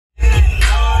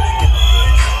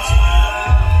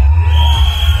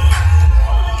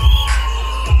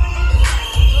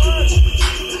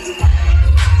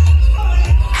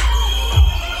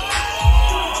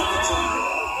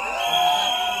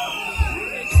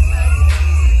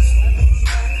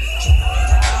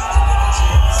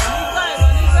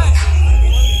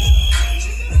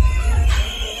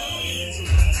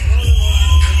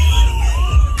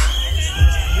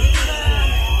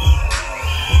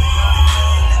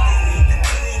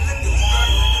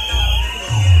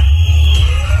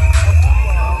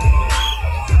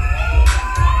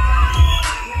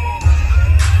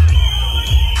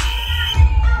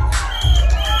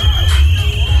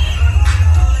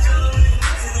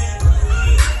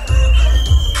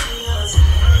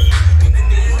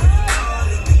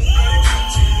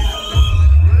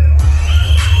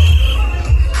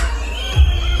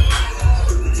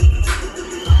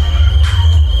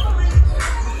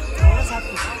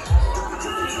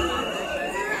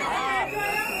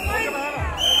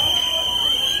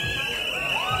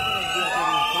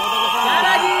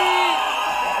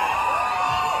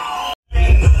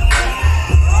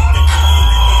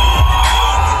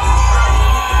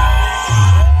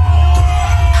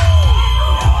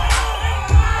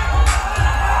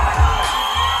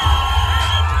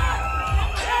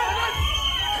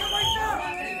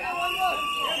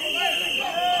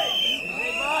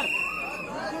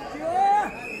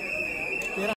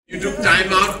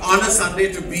time out on a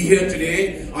Sunday to be here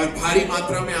today. और भारी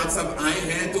मात्रा में आप सब आए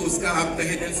हैं तो उसका हम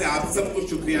तहे दिल से आप सबको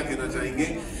शुक्रिया कहना चाहेंगे.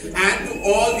 And to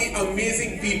all the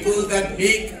amazing people that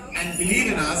make and believe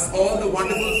in us, all the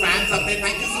wonderful fans up there,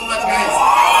 thank you so much, guys.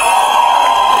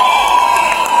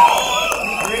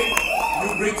 You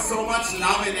bring so much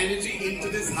love and energy into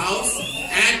this house.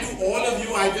 And to all of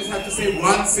you, I just have to say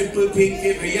one simple thing: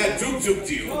 कि भैया Jug Jugg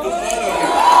Jeeyo. To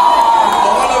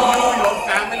all of you, your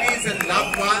families and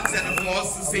loved ones, and of course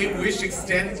the same wish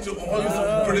extends to all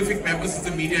the prolific members of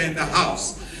the media in the house.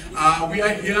 We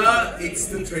are here, it's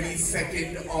the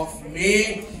 22nd of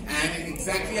May, and in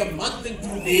exactly a month and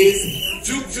 2 days,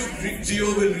 Jug Jugg Jeeyo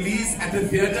will release at a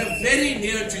theatre very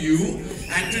near to you.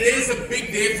 And today is a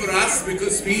big day for us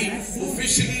because we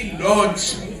officially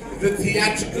launch the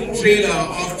theatrical trailer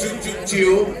of Jug Jugg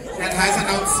Jeeyo that has an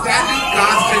outstanding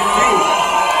cast and crew.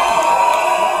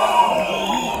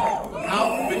 Now,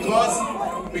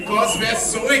 because we are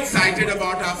so excited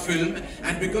about our film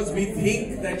and because we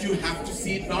think that you have to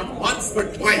see it not once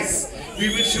but twice, we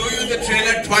will show you the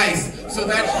trailer twice so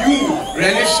that you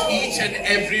relish each and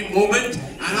every moment.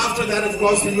 And after that, of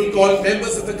course, we will call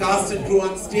members of the cast and crew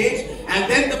on stage and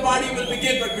then the party will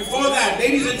begin. But before that,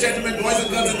 ladies and gentlemen, boys and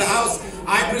girls in the house,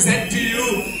 I present to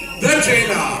you the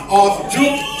trailer of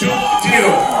Jug Jugg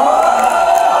Jeeyo.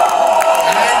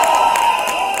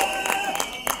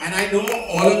 And I know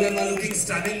all of them are looking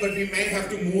stunning, but we may have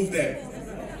to move them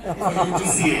for you to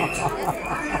see it.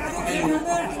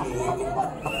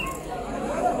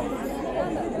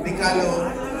 Nikalo.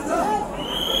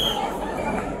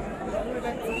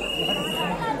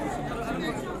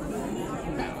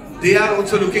 They are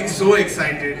also looking so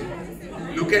excited.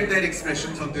 Look at their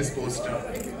expressions on this poster.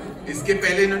 इसके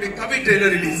पहले इन्होंने कभी trailer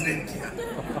release नहीं किया.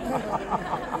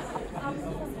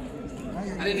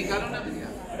 अरे निकालो ना भैया.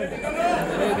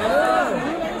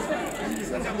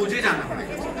 अच्छा मुझे जाना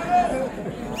पड़ेगा.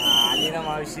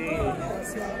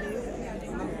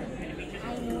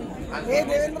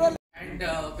 And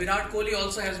Virat Kohli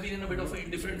also has been in a bit of an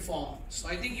indifferent form. So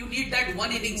I think you need that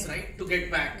one innings, right, to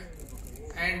get back.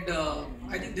 And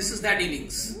I think this is that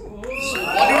innings. So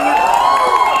Bollywood,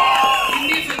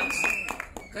 Hindi films,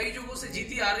 कई जुगों से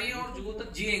जीती आ रही हैं और जुगों तक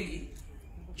जिएंगी.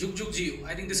 Jug Jugg Jeeyo.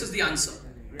 I think this is the answer.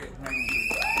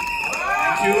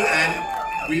 Thank you. And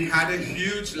we've had a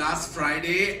huge last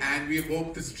Friday, and we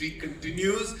hope the streak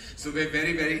continues. So we're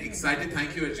very, very excited.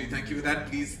 Thank you, Ajay. Thank you for that.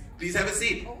 Please have a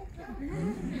seat.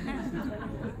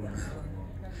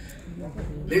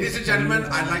 Ladies and gentlemen,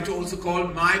 I'd like to also call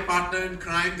my partner in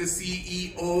crime, the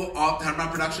CEO of Dharma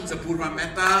Productions, Apurva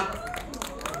Mehta.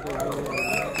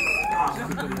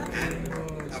 And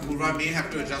Apurva may have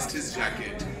to adjust his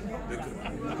jacket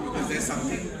because there's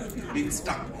something being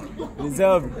stuck on.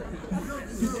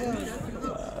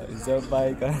 Reserved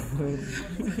by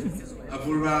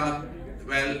Apurva,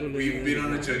 well, we've been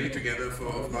on a journey together for,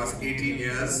 of course, 18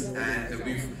 years, and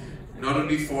we've not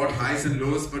only fought highs and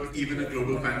lows, but even a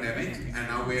global pandemic, and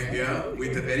now we're here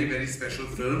with a very, very special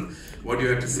film. What do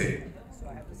you have to say?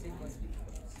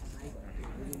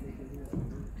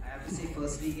 I have to say,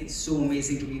 firstly, it's so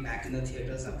amazing to be back in the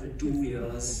theatres after 2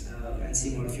 years and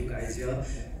seeing all of you guys here.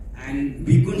 And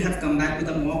we couldn't have come back with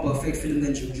a more perfect film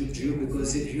than Jug Jugg Jeeyo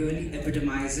because it really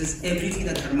epitomizes everything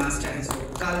that Dharma stands for.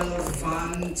 Color,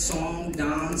 fun, song,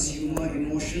 dance, humor,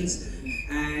 emotions,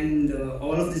 and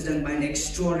all of this done by an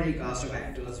extraordinary cast of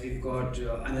actors. We've got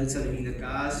Anil sir in the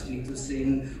cast, Neetu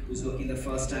Singh, who's working the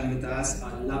first time with us,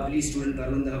 our lovely student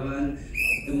Varun Dhawan,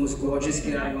 the most gorgeous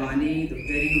Kiara Advani, the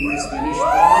very humorous Spanish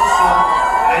boss. So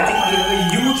I think we have a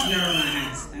huge winner on our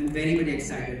hands. I'm very, very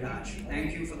excited, Raj.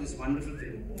 Thank you for this wonderful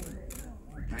film.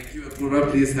 Thank you,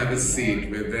 Apurva. Please have a seat.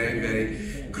 We're very, very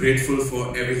grateful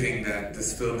for everything that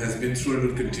this film has been through and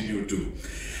will continue to.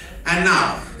 And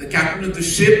now, the captain of the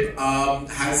ship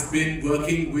has been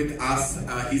working with us.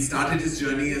 He started his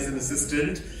journey as an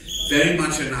assistant, very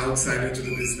much an outsider to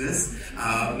the business.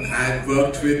 Had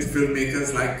worked with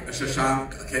filmmakers like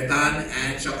Shashank Khaitan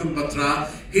and Shakun Batra.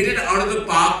 Hit it out of the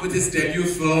park with his debut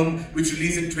film, which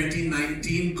released in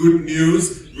 2019, Good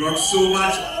News. Brought so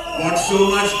much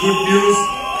good news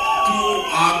to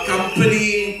our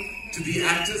company, to the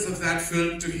actors of that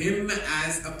film, to him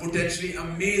as a potentially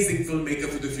amazing filmmaker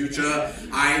for the future.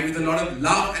 I, with a lot of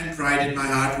love and pride in my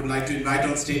heart, would like to invite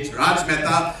on stage Raj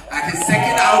Mehta at his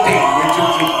second outing with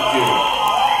Jug Jugg Jeeyo.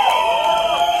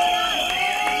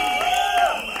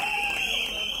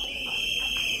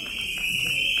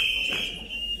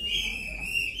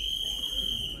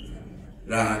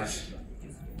 Raj,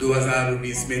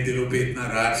 2019 में दिलों पे इतना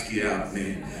राज किया आपने,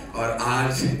 और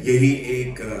आज यही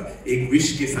एक विश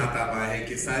के साथ आप आए हैं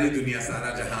कि सारी दुनिया, सारा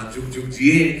जहां जुग जुग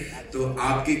जिए. तो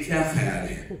आपके क्या ख्याल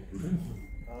हैं?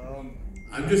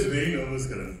 I'm just very nervous,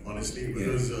 Karan, honestly,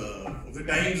 because of the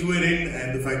times we're in and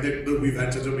the fact that we've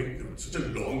had such a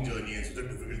long journey and such a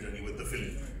difficult journey with the film.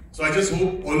 So I just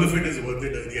hope all of it is worth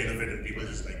it at the end of it and people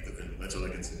just like the film. That's all I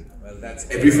can say. Well, that's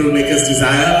every filmmaker's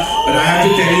desire. But I have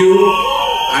to tell you,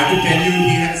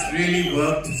 he has really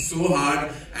worked so hard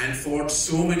and fought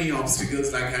so many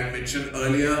obstacles, like I had mentioned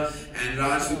earlier. And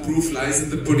Raj, the proof lies in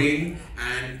the pudding.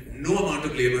 And no amount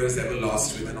of labor is ever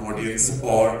lost with an audience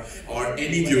or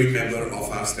any viewing member of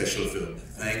our special film.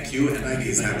 Thank you, and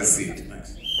please have a seat.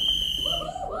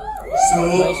 So,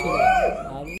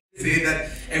 say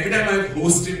that every time I've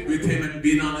hosted with him and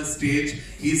been on a stage,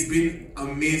 he's been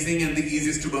amazing and the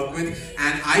easiest to work with.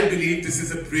 And I believe this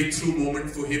is a breakthrough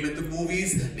moment for him in the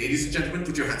movies. Ladies and gentlemen,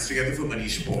 put your hands together for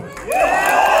Manish Paul.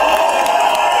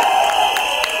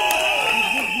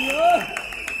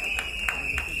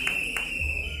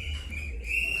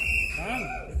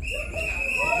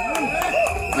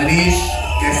 Manish,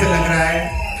 कैसे लग रहा है?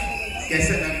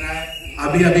 कैसे लग रहा है?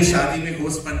 अभी शादी में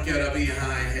होस्ट बन के और अभी यहाँ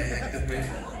आए हैं एक्टर में।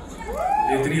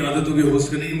 इतनी आदत हो गई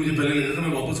होस्ट करने की, मुझे पहले लग रहा था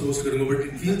मैं वापस होस्ट करूंगा, but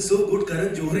it feels so good Karan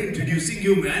Johar introducing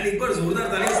you man. एक बार जोरदार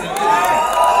ताली से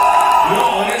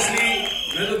ऑनेस्टली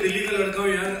मैं तो दिल्ली का लड़का हूँ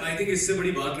यार। आई थिंक इससे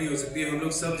बड़ी बात नहीं हो सकती है। हम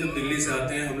लोग सब जब दिल्ली से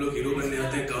आते हैं, हम लोग हीरो बनने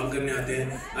आते हैं, काम करने आते हैं।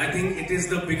 I think it is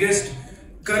the biggest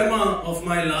Karma of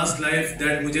my last life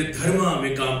that मुझे धर्मा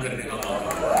में काम करने का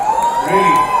मौका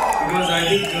really, because I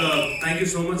think thank you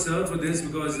so much sir for this,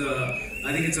 because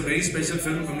I think it's a very special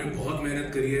film. हमने बहुत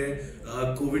मेहनत करी है,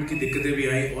 कोविड की दिक्कतें भी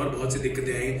आई और बहुत सी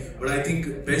दिक्कतें आई, बट आई थिंक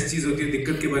बेस्ट चीज होती है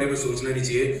दिक्कत के बारे में सोचना नहीं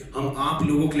चाहिए। हम आप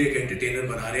लोगों के लिए एक एंटरटेनर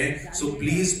बना रहे हैं, सो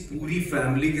प्लीज पूरी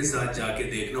फैमिली के साथ जाके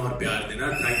देखना और प्यार देना।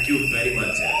 Thank you very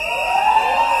much.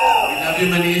 Love you,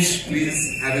 Manish. Please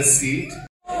have a seat.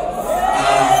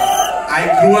 I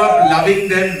grew up loving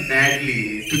them madly,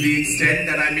 to the extent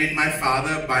that I made my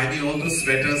father buy me all those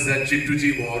sweaters that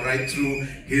Chittuji wore right through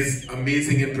his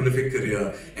amazing and prolific career.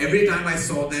 Every time I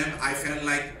saw them, I felt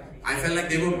like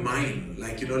they were mine,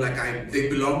 they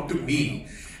belonged to me.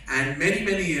 And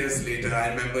many years later, I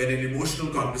remember in an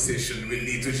emotional conversation with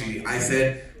Neetu ji, I said,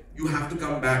 you have to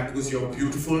come back because you're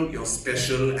beautiful, you're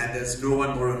special, and there's no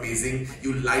one more amazing.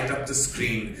 You light up the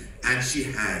screen. And she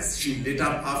has. She lit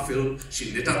up our film, she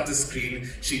lit up the screen,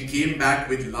 she came back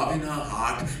with love in her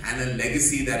heart and a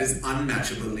legacy that is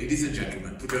unmatchable. Ladies and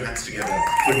gentlemen, put your hands together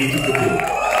for Neetu Kapoor.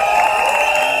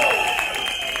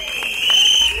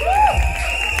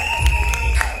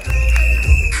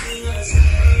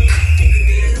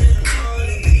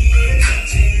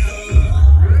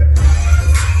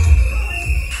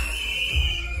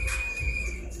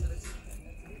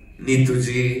 Neetu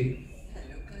ji,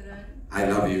 I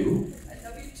love you. I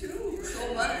love you too, so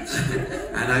much.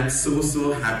 And I'm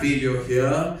so happy you're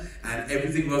here and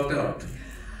everything worked out.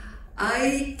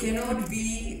 I cannot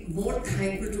be more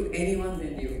thankful to anyone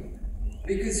than you,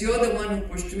 because you're the one who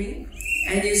pushed me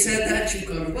and you said that you've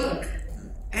got to work.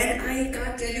 And I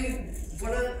can't tell you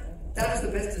that was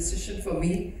the best decision for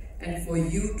me and for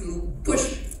you to push.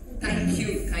 Thank you.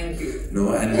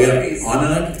 No, and we're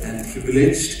honored and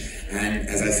privileged. And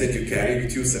as I said, you carry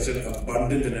with you such an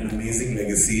abundant and an amazing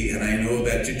legacy. And I know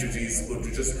that Chittuji is going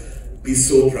to just be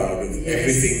so proud of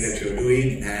everything that you're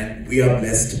doing. And we are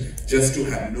blessed just to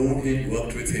have known him,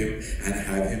 worked with him, and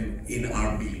have him in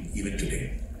our being even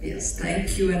today. Yes,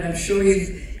 thank you. And I'm sure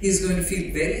he's going to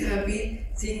feel very happy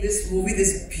seeing this movie,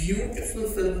 this beautiful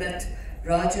film that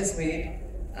Raj has made.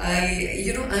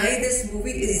 This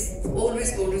movie is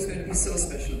always going to be so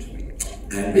special to me.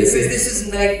 And this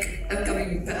is like I'm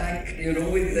coming back,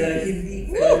 with the Hindi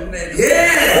film. I'm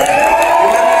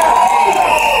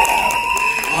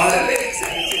very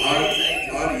excited.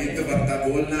 और ये तो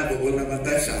बोलना बनता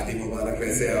है, शादी मुबारक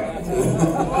वैसे आपको।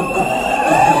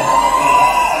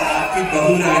 आपकी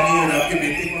बहू रानी और आपके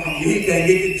बेटे को हम यही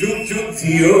कहेंगे कि जुग जुग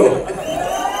जियो।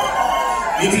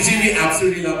 Neetu ji, we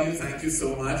absolutely love you. Thank you so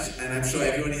much. And I'm sure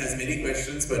everyone has many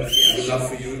questions, but I would love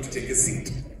for you to take a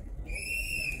seat.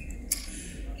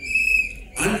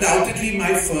 Undoubtedly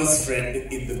my first friend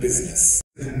in the business.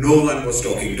 No one was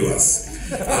talking to us.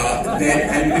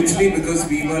 And literally because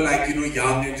we were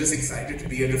young and just excited to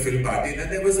be at a film party, then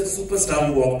there was a superstar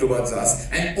who walked towards us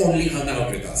and only hung out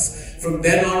with us. From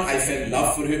then on, I felt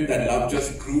love for him. That love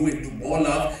just grew into more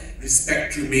love.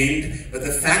 Respect remained. But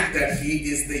the fact that he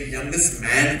is the youngest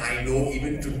man I know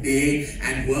even today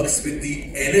and works with the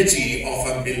energy of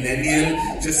a millennial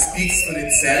just speaks for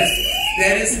itself.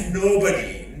 There is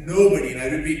nobody, and I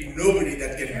repeat, nobody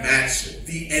that can match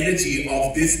the energy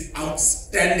of this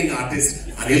outstanding artist,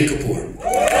 Anil Kapoor.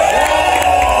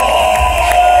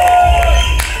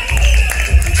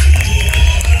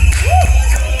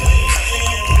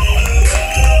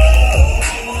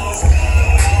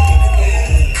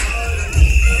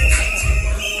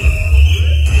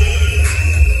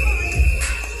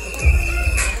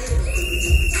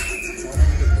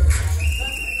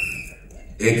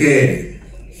 AK,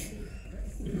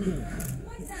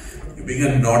 you're being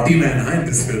a naughty man, huh, in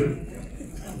this film?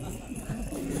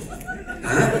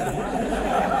 Huh?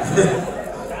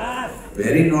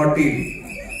 Very naughty.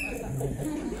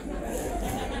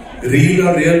 Real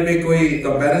और real में कोई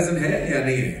comparison है या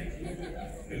नहीं है?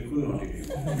 बिल्कुल naughty.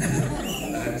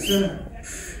 अच्छा,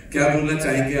 क्या बोलना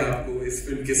चाहेंगे आपको इस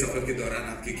फिल्म के सफर के दौरान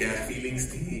आपकी क्या फीलिंग्स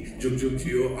थी जुग जुग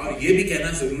जियो और ये भी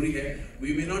कहना जरूरी है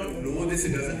we may not know this,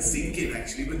 it doesn't sink in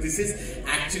actually, but this is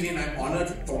actually, and I'm honored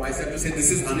for myself to say,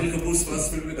 this is Anil Kapoor's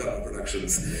first film with our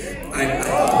productions. I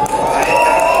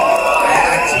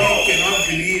actually cannot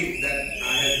believe that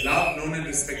I have loved, known and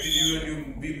respected you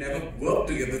and we've never worked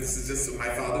together. This is just, my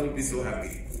father will be so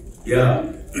happy.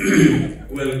 Yeah.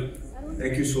 Well,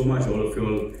 thank you so much, all of you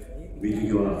all, meeting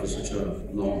you all after such a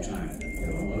long time. You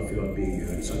know, all of you all being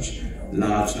here in such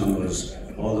large numbers,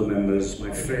 all the members,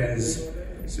 my friends,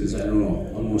 since I don't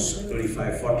know, almost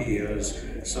 35, 40 years,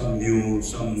 some new,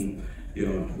 some, you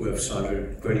know, who have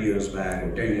started 20 years back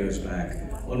or 10 years back.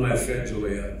 All my friends over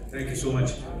here, thank you so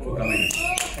much for coming.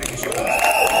 Thank you so much.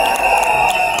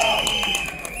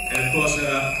 And of course,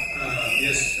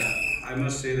 yes, I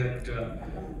must say that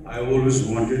I always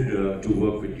wanted to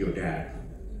work with your dad.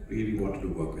 Really wanted to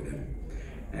work with him.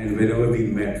 And whenever we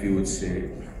met, we would say,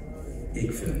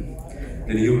 "Ek film."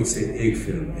 Then you would say, "Ek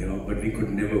film," you know, but we could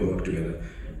never work together.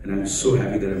 And I'm so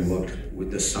happy that I've worked with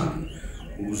the son,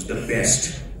 who's the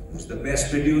best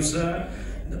producer,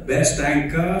 the best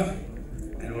anchor,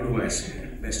 and what do I say?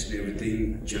 Best in everything,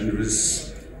 generous,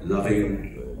 loving.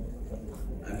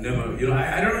 I've never, you know,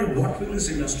 I don't know what will this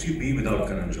industry be without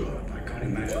Karan Johar. I can't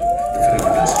imagine the film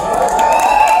industry.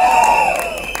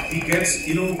 He gets,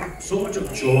 you know, so much of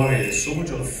joy, so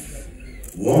much of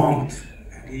warmth,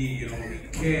 and he, you know, he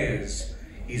cares.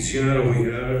 He's here over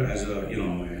here as a, you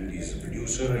know, and he's a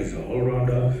producer, he's an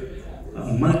all-rounder,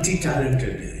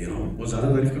 multi-talented, you know. Was ज़्यादा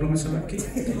तारीफ करो मैं सब आपकी?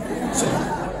 So,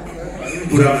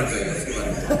 बुरा मत करो इसके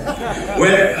बारे में.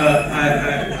 Well,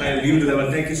 I leave it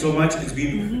there. Thank you so much. It's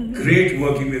been great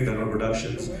working with Dhawan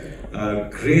Productions.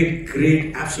 Great,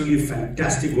 absolutely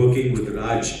fantastic working with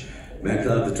Raj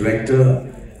Mehta, the director.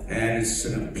 And it's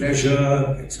a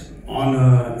pleasure, it's an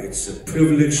honor, it's a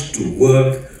privilege to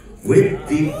work with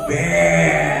the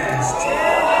best.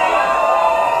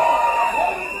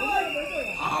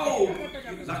 How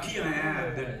lucky I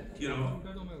am that, you know,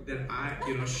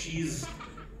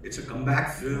 it's a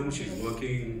comeback film, she's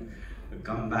working a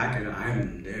comeback and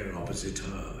I'm there opposite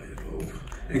her, you know.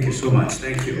 Thank you so much,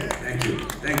 thank you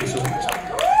so much.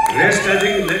 Rest, I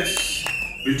think,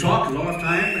 we'll talk a lot of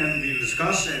time and we'll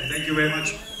discuss, and thank you very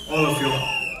much. All of you.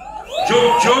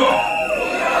 Jug Jugg.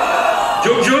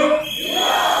 Jug Jugg.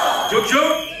 Jug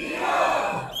Jugg.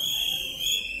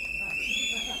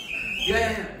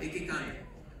 Yeah.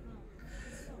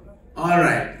 All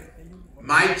right.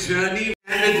 My journey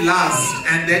ended last,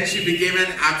 and then she became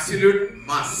an absolute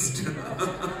must.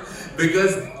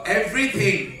 Because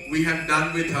everything we have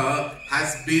done with her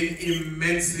has been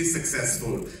immensely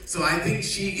successful. So I think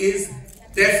she is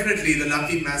definitely the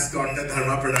lucky mascot that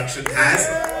Dharma Production has.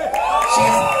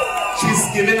 She's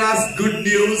given us good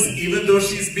news, even though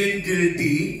she's been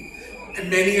guilty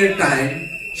many a time.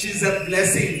 She's a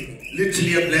blessing,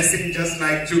 literally a blessing, just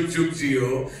like Jug Jugg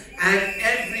Jeeyo. And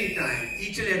every time,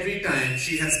 each and every time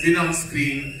she has been on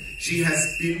screen, she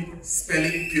has been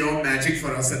spelling pure magic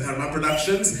for us at Dharma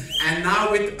Productions. And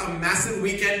now with a massive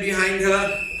weekend behind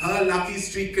her, her lucky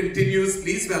streak continues.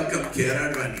 Please welcome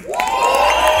Kiara Advani.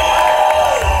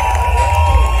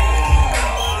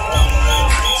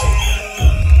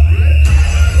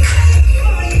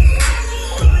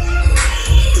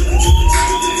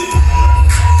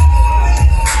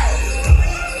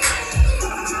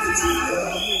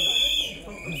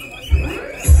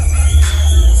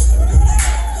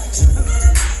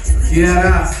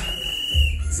 Kiara,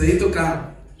 सही तो कहा.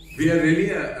 We are really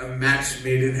a match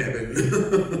made in heaven.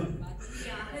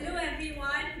 Yeah, hello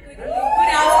everyone.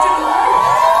 Good afternoon.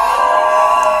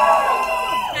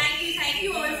 Thank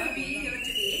you all for being here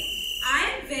today. I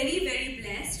am very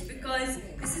blessed because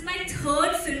this is my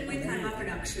third film with Dharma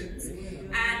Productions,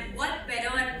 and what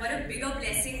better and what a bigger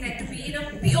blessing than to be in a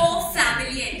pure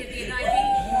family entertainer. I think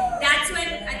that's when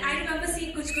I remember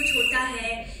seeing Kuch Kuch Hota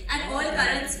Hai and all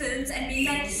Karan's films and being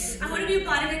like, I want to be a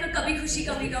part of like a Kabhi Khushi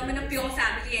Kabhi Gham and a pure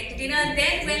family entertainer. And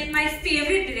then when my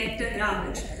favorite director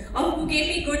Raj, who gave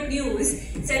me good news,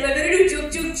 said we're going to do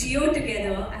Jug Jugg Jeeyo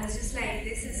together, I was just like,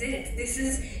 this is it. This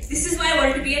is why I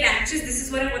wanted to be an actress. This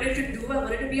is what I wanted to do. I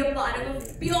wanted to be a part of a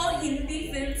pure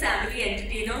Hindi film family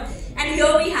entertainer. And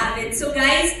here we have it. So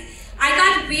guys, I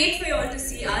can't wait for you all to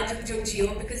see our Jug Jugg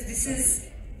Jeeyo because this is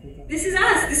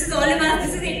us. This is all of us.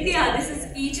 This is India. This is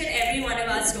each and every one of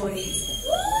our stories.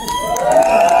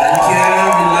 And Kiara,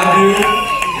 we love you.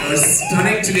 You're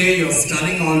stunning today, you're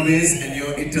stunning always, and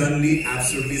you're eternally,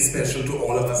 absolutely special to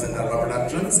all of us at Dharma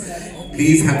Productions.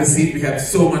 Please have a seat, we have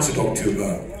so much to talk to you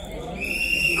about.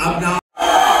 Up now,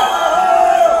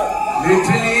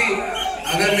 literally,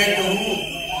 अगर मैं कहूँ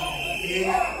कि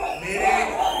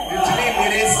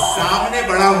मेरे सामने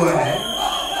बड़ा हुआ है,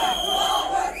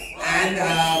 and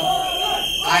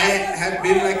I have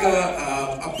been like a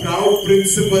proud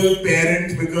principal parent,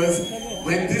 because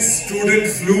when this student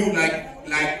flew like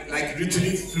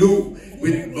literally flew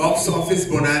with box office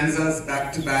bonanzas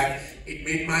back to back, it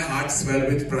made my heart swell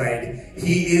with pride.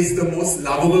 He is the most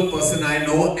lovable person I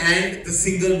know, and the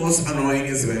single most annoying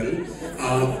as well.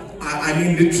 I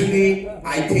mean, literally,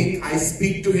 I think I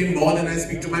speak to him more than I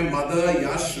speak to my mother,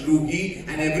 Yash, Ruhi,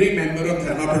 and every member of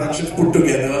Dharma Productions put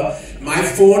together. My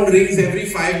phone rings every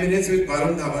 5 minutes with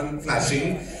Varun Dhawan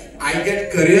flashing. I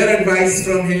get career advice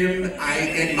from him, I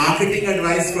get marketing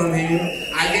advice from him,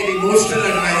 I get emotional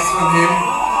advice from him.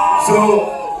 So,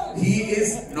 he is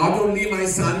not only my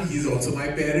son, he is also my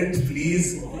parent.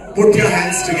 Please put your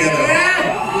hands together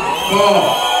for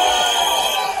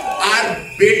our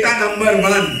beta number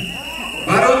 1,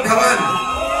 Varun Dhawan.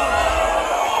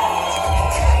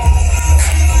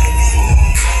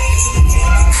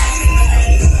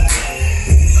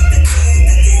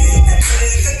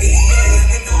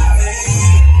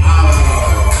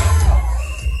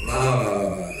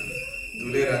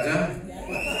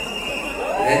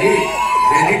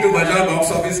 Ready to baja box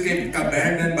office ka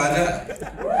band and baja?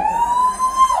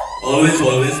 Always,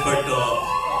 but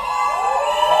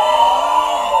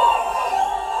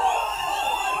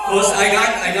first I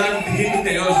can't begin to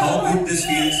tell you how good this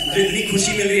feels. मुझे इतनी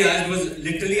खुशी मिल रही है आज, because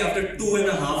literally after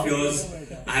 2.5 years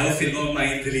I have a film of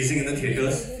mine releasing in the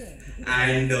theaters,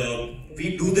 and we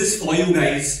do this for you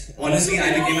guys. Honestly,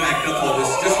 I became an actor for this,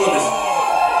 just for this,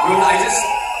 because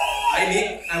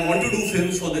I want to do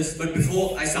films for this. But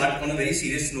before I start, on a very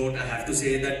serious note, I have to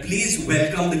say that please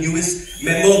welcome the newest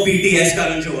member of BTS,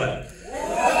 Karan Johar.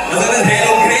 Doesn't his hair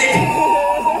look great?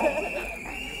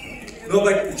 No,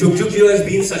 but Jug Jugg Jeeyo has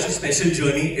been such a special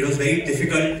journey. It was very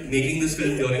difficult making this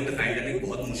film during the pandemic.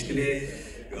 बहुत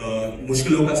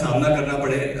मुश्किलों का सामना करना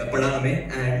पड़ा हमें.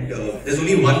 And there's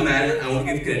only one man I want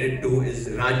to give credit to, is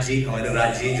Raj ji, हमारे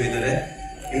Raj ji जो इधर है.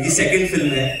 इनकी second film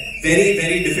है. Very,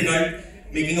 very difficult.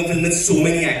 Making a film with so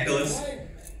many actors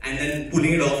and then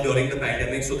pulling it off during the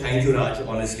pandemic. So thank you, Raj,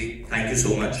 honestly. Thank you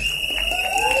so much.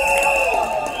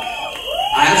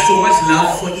 I have so much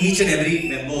love for each and every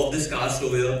member of this cast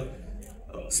over here.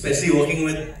 Especially working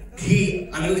with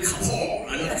Jhakas Anil Kapoor.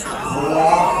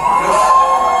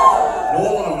 Know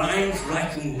the lines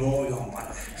like you know your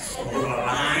mother. Know the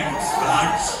lines,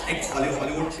 Raj.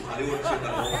 Hollywood shit.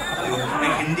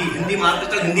 Like Hindi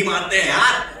मारते हैं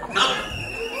यार.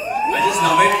 I just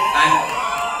love it. And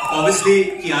obviously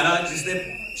Kiara,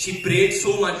 she prayed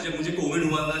so much. जब मुझे COVID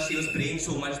हुआ था, she was praying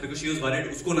so much because she was worried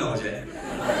उसको ना हो जाए.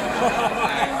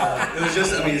 And it was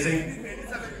just amazing.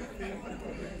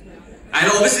 And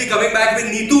obviously coming back with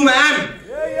Neetu ma'am.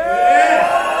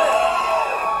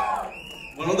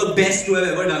 One of the best to have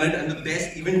ever done it, and the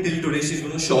best even till today. She's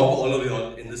going to shock all of you all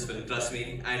in this film, trust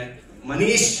me. And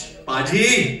Manish, Paji,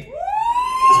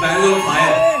 this man is on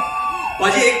fire.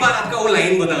 पाजी एक बार आपका वो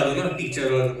line बता दो ना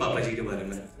teacher और पापा जी के बारे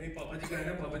में. नहीं, पापा जी का है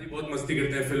ना, पापा जी बहुत मस्ती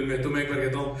करते हैं फिल्म में. तो मैं एक बार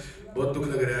कहता हूँ, बहुत दुख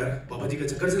लग रहा है यार, पापा जी का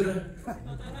चक्कर चल रहा है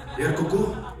यार. कुकू,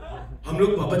 हम लोग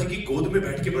पापा जी की गोद में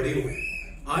बैठ के बड़े हुए.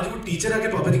 आज वो टीचर आके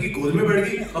पापा जी की गोद में बैठ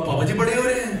गई और पापा जी बड़े हो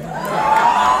रहे हैं.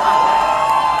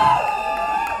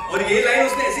 और ये लाइन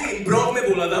उसने ऐसे इम्प्रोव में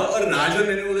बोला था, और राज और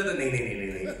मैंने बोला था नहीं,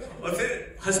 और फिर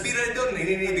हंस भी रहे थे और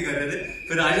नहीं भी कर रहे थे.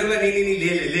 फिर राज और मैं नहीं ले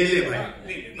भाई,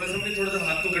 बस हमने थोड़ा सा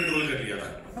हाथ को कंट्रोल कर लिया था.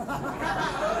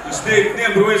 इसने इतने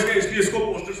अब्रो इसके, इसलिए इसको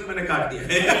पोस्टर से मैंने काट दिया.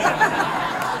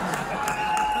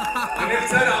 अनिल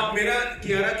सर, आप मेरा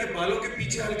कियारा के बालों के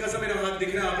पीछे हल्का सा मेरा हाथ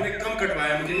दिख रहा है, आपने कम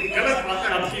कटवाया मुझे. गलत बात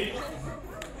है आपकी.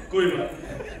 कोई बात.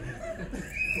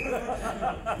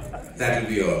 That will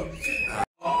be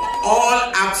all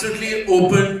absolutely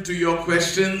open to your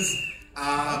questions.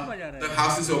 The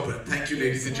house is open. Thank you,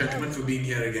 ladies and gentlemen, for being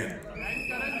here again.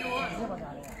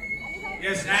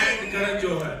 Yes, and Karan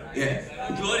Johar. Yeah.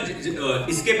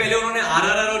 इसके पहले उन्होंने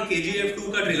RRR और KGF 2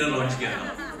 का ट्रेलर लॉन्च किया था.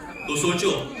 तो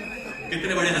सोचो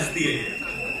कितने बड़े हस्ती है ये.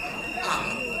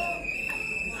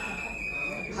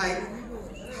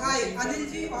 Hi, Anil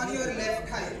ji, on your left.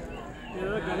 Hi.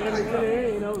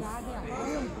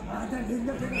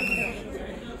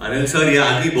 Anil sir, ये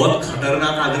आदमी बहुत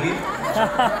खतरनाक आदमी.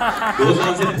 2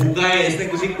 साल से भूखा है. इसने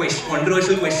कुछ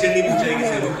कंट्रोवर्शियल क्वेश्चन नहीं पूछा है,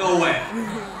 किसी रुका हुआ है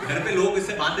घर पे. लोग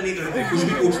इससे बात नहीं करते, कुछ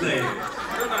भी पूछता है.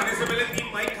 से पहले 3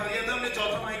 माइक खा गया था, हमने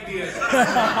चौथा माइक दिया है।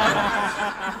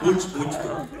 पूछ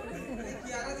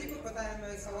कियारा जी को पता है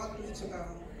मैं सवाल पूछ चुका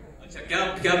हूँ। अच्छा,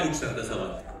 क्या पूछना था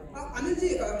सवाल? अनिल जी,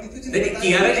 नीतू जी नहीं,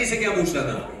 कियारा जी से क्या पूछना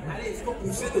था? अरे इसको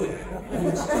पूछने दो यार।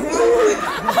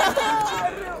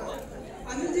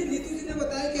 अनिल जी, नीतू जी ने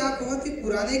बताया कि आप बहुत ही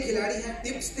पुराने खिलाड़ी हैं,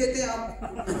 टिप्स देते हैं आप।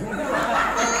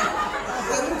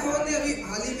 वरुण धवन ने अभी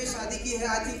हाल ही में शादी की है,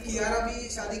 आई थिंक कियारा भी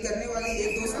शादी करने वाली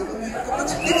 1-2 सालों में, तो कुछ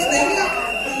टिप्स देंगे आप?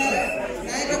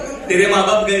 तेरे माँ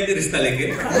बाप गए थे रिश्ता लेके।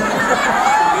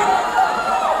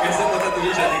 कैसे पता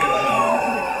तुझे शादी करना?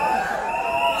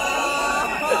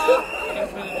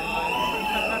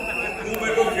 तू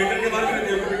मेरे को थिएटर के बारे में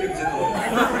देखो भी टिप्स दो।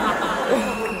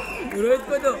 रोहित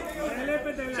को दो।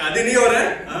 शादी नहीं हो रहा है?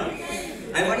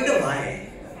 I wonder why.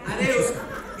 अरे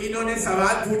इन्होंने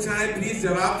सवाल पूछा है, प्लीज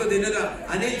जवाब तो देने का।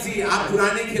 अनिल जी, आप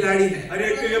पुराने खिलाड़ी हैं। अरे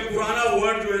एक तो ये पुराना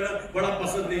वर्ड जो है ना बड़ा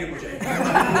पसंद नहीं है मुझे।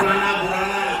 पुराना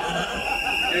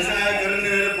ऐसा है, करण ने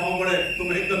मेरे पाँव पड़े तो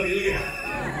मैं एकदम हिल गया।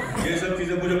 ये सब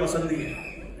चीजें मुझे पसंद नहीं है।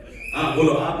 हाँ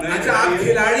बोलो आप। अच्छा, आप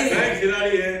खिलाड़ी हैं? नए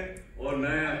खिलाड़ी है और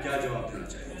नया क्या जवाब देना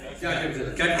चाहिए? क्या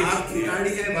आप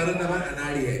खिलाड़ी है, वरुण धवन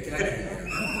अनाड़ी है, क्या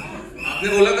आपने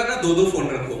बोला था ना 2-2 फोन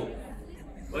रखो।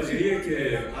 बस यही है कि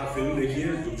आप फिल्म देखिए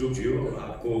जुग जुग जियो।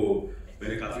 आपको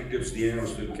मैंने काफी टिप्स दिए हैं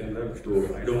उस फिल्म के अंदर, तो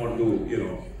I don't want to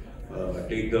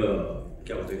take the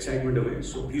क्या बोलते हैं excitement away,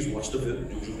 so please watch the film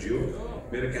जुग जुग जियो।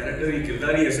 मेरा कैरेक्टर ही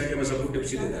किरदार ही ऐसा है कि मैं सबको टिप्स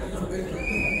ही देता हूँ।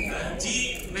 जी,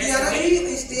 कियारा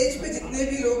जी, स्टेज पे जितने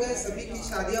भी लोग हैं सभी की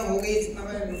शादियां हो गई, जितना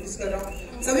मैं नोटिस कर रहा हूँ,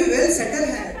 सभी वेल सेटल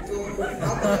हैं, तो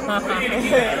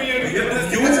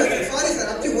सॉरी सर,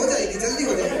 आपकी हो जाएगी, जल्दी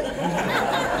हो जाएगी।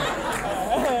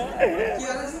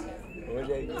 कियारा जी,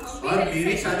 और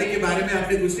मेरी शादी के बारे में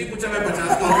आपने कुछ नहीं पूछा, मैं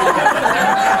 50 का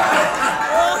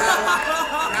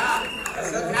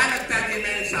सर, क्या लगता है कि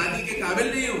मैं शादी के काबिल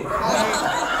नहीं हूँ?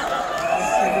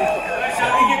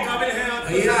 शादी के काबिल हैं आप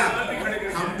भैया,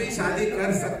 हम भी शादी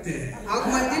कर सकते हैं। आप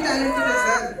मल्टी टैलेंटेड है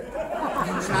सर।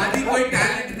 शादी कोई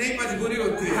टैलेंट नहीं, मजबूरी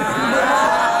होती है।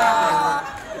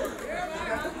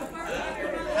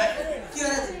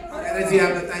 कियारा जी,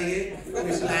 आप बताइए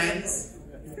कुछ प्लान्स?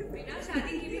 बिना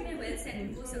शादी के भी मैं वेल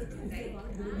सेटल्ड हो सकती हूँ।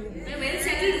 मैं वेल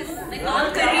सेटल्ड हूँ, मैं कॉल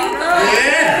कर रही हूँ।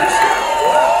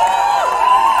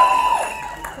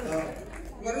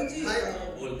 वरुण जी,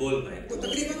 बोल भाई। तो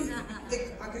तकरीबन एक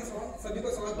आखिरी सवाल, सभी को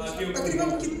सवाल पूछना, तकरीबन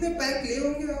कितने पैक लिए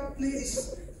होंगे आपने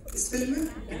इस फिल्म में?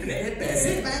 कितने पैसे?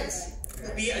 पैक्स?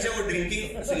 अच्छा, वो ड्रिंकिंग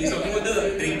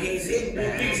सीन।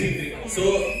 सो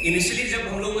इनिशियली जब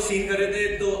हम लोग वो सीन कर रहे थे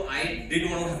तो आई डिड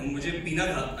वांट, मुझे पीना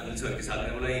था अनिल सर के साथ।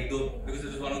 मैंने बोला 1-2, because it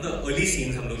was one of the early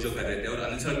scenes हम लोग जो कर रहे थे, और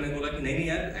अनिल सर ने बोला कि नहीं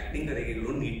यार, एक्टिंग करेंगे, you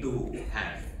don't need to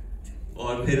have.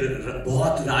 और फिर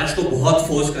राज को बहुत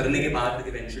फोर्स करने के बाद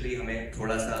इवेंचुअली हमें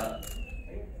थोड़ा सा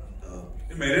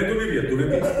मैंने तो नहीं दिया, तूने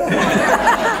दिया।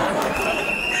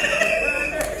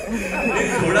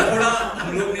 थोड़ा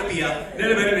हम लोग ने पिया।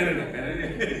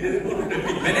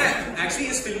 मैंने एक्चुअली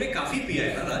इस फिल्म में काफी पिया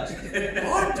है ना राज।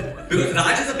 Because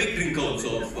Raj is a big drinker also.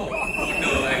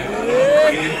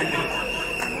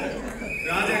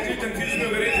 Raj actually confuse हो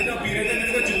गए, जितना पी रहे थे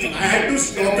मैंने कहा जुग जुग। I had to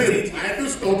stop him. I had to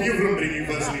stop you from drinking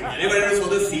firstly. अरे but it was for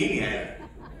the scene यार।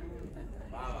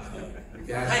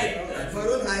 Hi,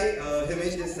 Varun. Hi,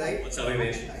 Himesh this side. What's up,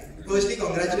 Himesh? Firstly,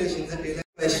 congratulations. The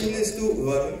question is to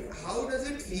Varun. How does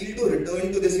it feel to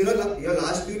return to this? You know, your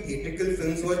last few theatrical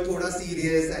films were thoda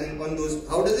serious and on those.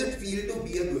 How does it feel to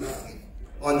be a Dulha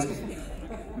on screen?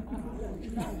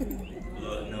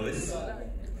 Nervous,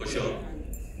 for sure.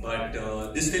 But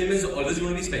this film is always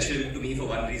going to be special to me for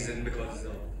one reason, because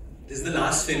this is the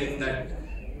last film that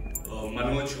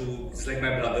Manoj, who is like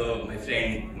my brother, my friend,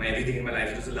 my everything in my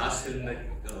life, it was the last film that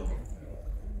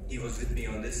he was with me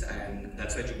on this, and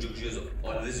that's why Jug Jugg Jeeyo is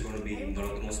always going to be one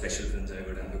of the most special films I've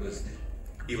ever done, because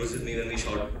he was with me when we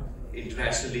shot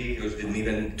internationally, he was with me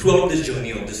throughout this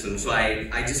journey of this film. So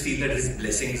I just feel that his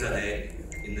blessings are there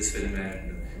in this film,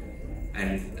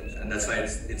 and that's why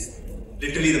it's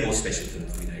literally the most special film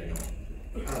for me right now.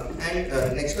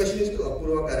 Next question is to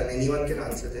Apurva, Karan. Anyone can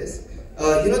answer this.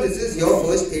 You know, this is your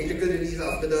first theatrical release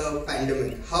after the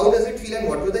pandemic. How does it feel, and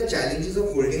what were the challenges of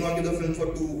holding on to the film for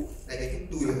 2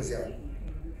 years? Yeah.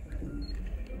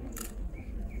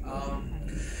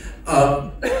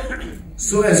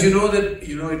 So as you know that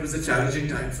it was a challenging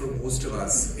time for most of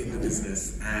us in the business,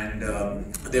 and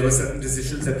there were certain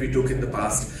decisions that we took in the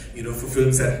past, for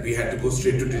films that we had to go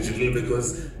straight to digital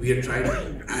because we had tried,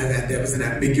 and there was an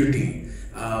ambiguity.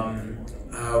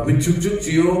 With Jug Jugg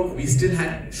Jeeyo, we still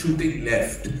had shooting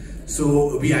left, so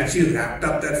we actually wrapped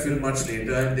up that film much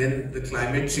later, and then the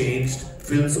climate changed,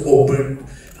 films opened,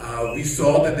 We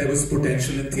saw that there was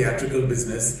potential in theatrical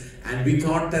business, and we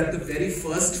thought that the very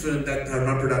first film that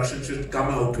Dharma Production should come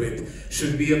out with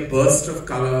should be a burst of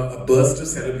color, a burst of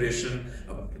celebration,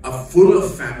 full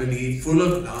of family, full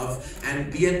of love,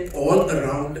 and be an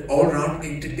all-round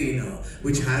entertainer,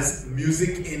 which has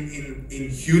music in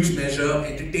huge measure,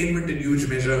 entertainment in huge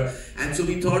measure. And so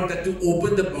we thought that to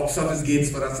open the box office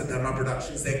gates for us at Dharma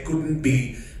Productions, there couldn't be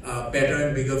a better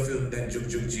and bigger film than Jug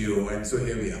Jugg Jeeyo, and so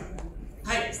here we are.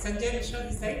 Hi, Sanjay Mishra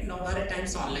this side, Navbharat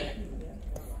Times Online.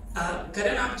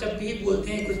 करण, आप जब भी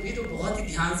बोलते हैं कुछ भी तो बहुत ही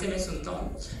ध्यान से मैं सुनता हूँ,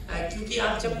 क्योंकि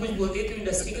आप जब कुछ बोलते हैं तो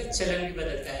इंडस्ट्री का चलन भी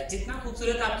बदलता है. जितना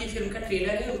खूबसूरत आपकी फिल्म का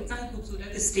ट्रेलर है उतना ही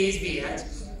खूबसूरत स्टेज भी है आज.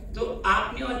 तो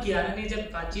आपने और कियारा ने जब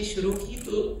बातचीत शुरू की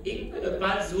तो एक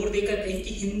बात जोर देकर कही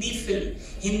कि हिंदी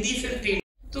फिल्म ट्रेलर.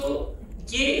 तो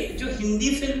ये जो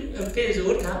हिंदी फिल्म पे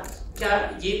जोर था, क्या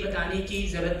ये बताने की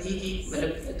जरूरत थी कि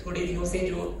मतलब थोड़े दिनों से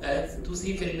जो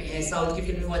दूसरी फिल्में हैं, साउथ की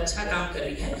फिल्में, वो अच्छा काम कर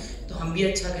रही हैं, तो हम भी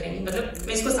अच्छा करेंगे? मतलब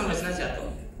मैं इसको समझना चाहता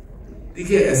हूँ.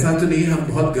 देखिए, ऐसा तो नहीं, हम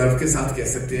बहुत गर्व के साथ कह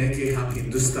सकते हैं कि हम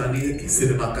हिंदुस्तानी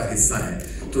सिनेमा का हिस्सा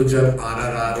हैं. तो जब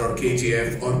RRR और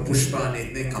KGF और पुष्पा ने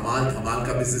इतने कमाल धमाल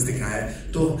का बिजनेस दिखाया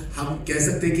है, तो हम कह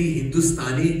सकते हैं कि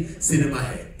हिंदुस्तानी सिनेमा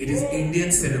है. It is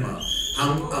Indian cinema.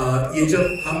 हम ये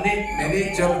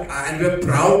and we're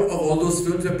proud of all those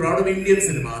films. We're proud of Indian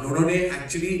cinema. उन्होंने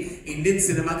actually Indian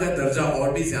cinema का दर्जा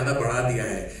और भी ज्यादा बढ़ा दिया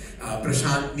है.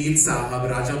 प्रशांत नील साहब,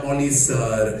 Rajamouli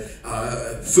sir,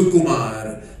 Sukumar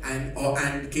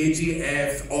and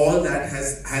KGF, all that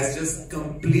has just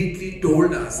completely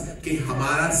told us कि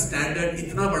हमारा स्टैंडर्ड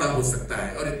इतना बड़ा हो सकता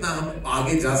है और इतना हम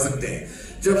आगे जा सकते हैं.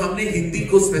 जब हमने हिंदी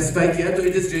को स्पेसिफाई किया तो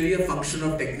it is really a function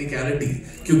of technicality,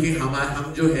 क्योंकि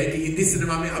हम जो है कि हिंदी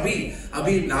सिनेमा में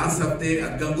अभी लास्ट हफ्ते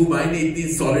गंगूबाई ने इतनी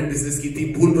सॉलिड बिजनेस की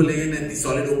थी, भूल भुलैया ने इतनी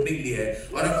सॉलिड ओपनिंग ली है,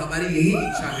 और अब हमारी यही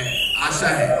इच्छा है, आशा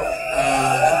है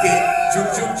कि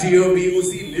जुग जुग जियो भी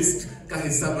उसी लिस्ट का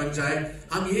हिस्सा बन जाए.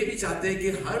 हम ये भी चाहते हैं कि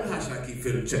हर भाषा की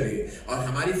फिल्म चले और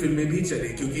हमारी फिल्में भी चले,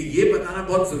 क्योंकि ये बताना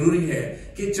बहुत जरूरी है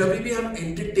कि जब भी हम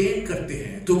एंटरटेन करते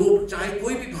हैं तो वो चाहे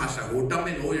कोई भी भाषा हो,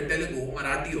 तमिल हो या तेलुगु हो,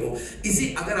 मराठी हो.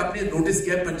 अगर आपने नोटिस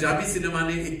किया, पंजाबी सिनेमा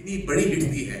ने इतनी बड़ी हिट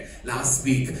दी है लास्ट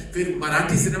वीक, फिर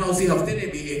मराठी सिनेमा उसी हफ्ते ने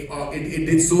भी इट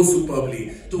डिड सो सुपर्बली.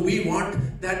 तो we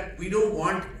don't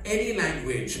want any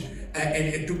language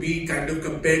and to be kind of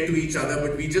compared to each other,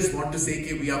 but we just want to say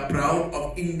कि we are proud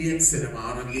of Indian cinema,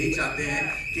 और हम यही चाहते हैं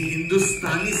कि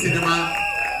हिंदुस्तानी सिनेमा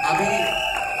अभी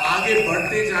आगे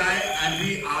बढ़ते जाए, and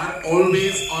we are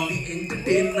always on the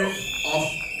entertainment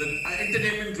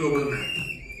global map.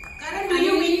 Karan, do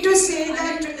you mean to say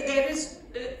that there is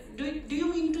do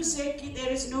you mean to say कि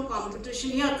there is no competition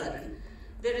here, Karan?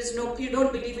 There is no, you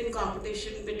don't believe in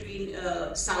competition between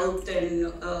South and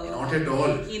not at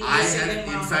all. In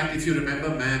fact, if you remember,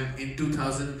 ma'am, in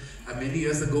 2000, many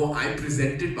years ago, I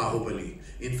presented Bahubali.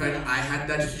 In fact, I had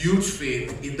that huge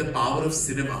faith in the power of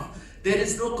cinema. There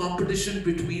is no competition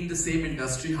between the same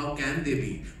industry. How can they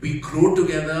be? We grow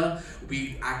together.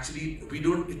 We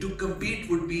don't, to compete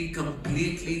would be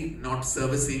completely not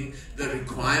servicing the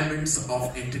requirements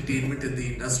of entertainment in the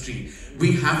industry.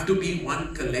 We have to be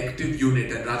one collective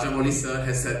unit, and Rajamouli sir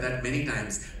has said that many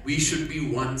times. We should be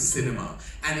one cinema.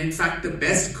 And in fact, the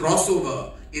best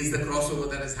crossover is the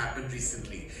crossover that has happened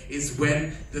recently, is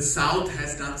when the South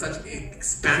has done such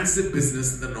expansive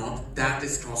business in the North. That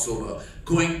is crossover.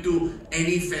 Going to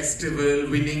any festival,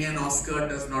 winning an Oscar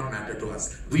does not matter to us.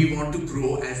 We want to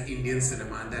grow as Indian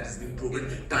cinema, and that has been proven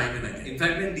time and again. In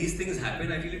fact, when these things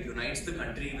happen, I feel it unites the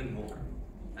country even more.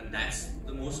 And that's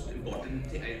the most important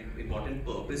thing, important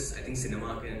purpose I think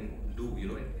cinema can do, you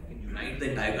know, it can unite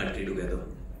the entire country together.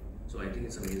 So I think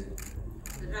it's amazing.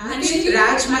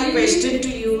 Raj, my question to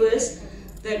you is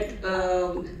that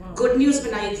good news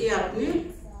बनाई थी आपने,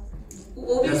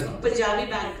 वो भी Punjabi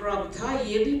backdrop था,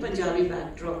 ये भी Punjabi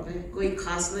backdrop है, कोई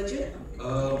खास वजह?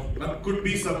 Could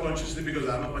be subconsciously because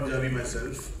I'm a Punjabi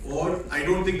myself, or I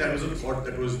don't think that was a thought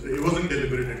it wasn't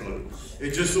deliberate at all.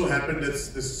 It just so happened that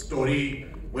this story,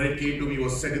 when it came to me,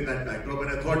 was set in that backdrop, and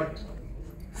I thought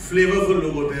flavorful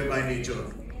log hote hain by nature,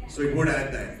 so it would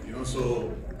add that, you know,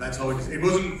 so that's how it is. It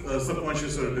wasn't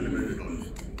subconscious or deliberate at all.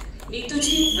 Neetu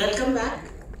ji, welcome back.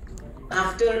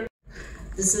 After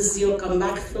this is your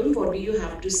comeback film, what do you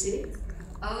have to say?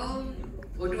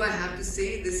 What do I have to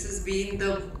say? This has been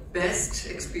the best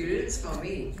experience for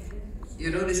me.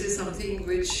 You know, this is something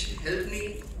which helped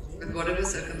me with whatever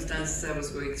circumstances I was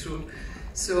going through.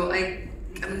 So I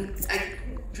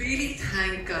really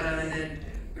thank Karan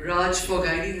and Raj for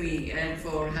guiding me and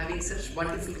for having such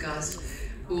wonderful cast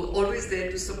who were always there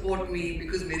to support me,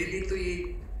 because mere liye to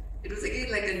it was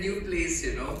again like a new place,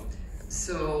 you know.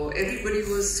 So everybody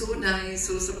was so nice,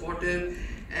 so supportive,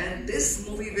 And this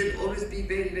movie will always be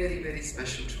very, very, very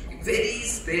special to me. Very,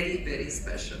 very, very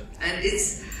special. And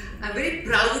I'm very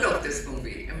proud of this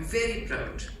movie. I'm very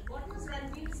proud. What was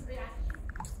Ranveer's reaction?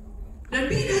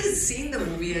 Ranveer hasn't seen the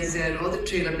movie as yet, or the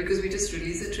trailer, because we just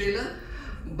released the trailer.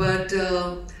 But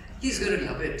he's going to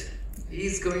love it.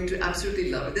 He's going to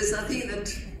absolutely love it. There's nothing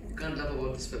that you can't love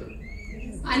about this film.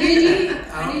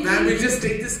 Ma'am, we'll just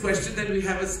take this question, then we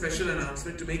have a special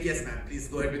announcement to make. Yes, ma'am, please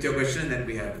go ahead with your question, and then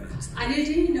we have an announcement. Anil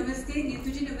ji नमस्ते,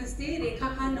 नीतू जी नमस्ते, रेखा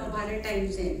Khan Navbharat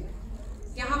times हैं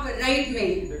यहाँ पर right में,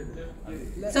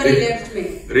 sorry left में।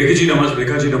 रेखा जी नमस्ते,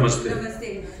 रेखा जी नमस्ते। नमस्ते।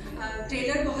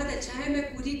 ट्रेलर बहुत अच्छा है, मैं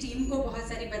पूरी टीम को बहुत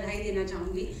सारी बधाई देना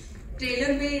चाहूँगी।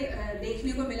 ट्रेलर में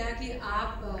देखने को मिला कि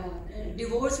आप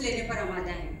डिवोर्स लेने पर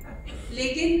आमादा हैं,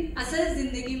 लेकिन असल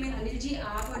जिंदगी में अनिल जी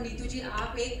आप और नीतू जी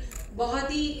आप एक बहुत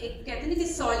ही कहते हैं ना कि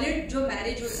सॉलिड जो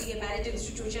मैरिज होती है, मैरिज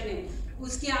इंस्टीट्यूशन है,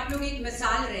 उसकी आप लोग एक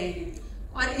मिसाल रहे हैं।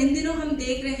 और इन दिनों हम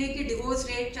देख रहे हैं कि डिवोर्स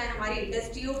रेट चाहे हमारी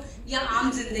इंडस्ट्री हो या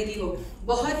आम जिंदगी हो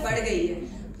बहुत बढ़ गई है।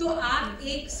 तो आप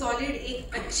एक सॉलिड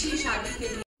एक अच्छी शादी के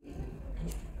लिए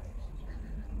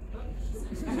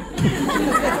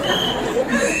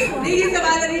ये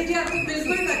सवाल अनिल जी आपको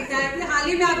बिल्कुल बनता है। हाल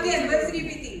ही में आपकी एनिवर्सरी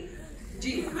भी थी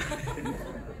जी।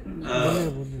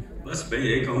 बस मैं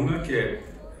ये कहूँगा कि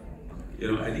I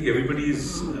think everybody is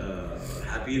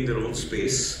happy in their own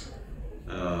space.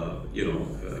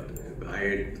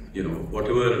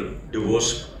 Whatever divorce,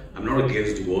 I'm not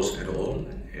against divorce at all.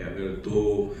 अगर दो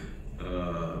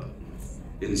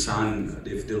इंसान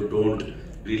if they don't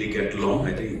really get along,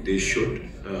 I think they should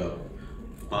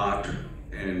part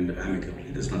and amicably.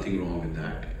 There's nothing wrong with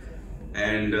that.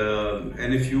 And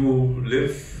if you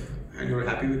live and you're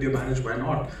happy with your marriage, why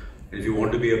not? And if you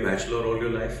want to be a bachelor all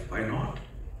your life, why not?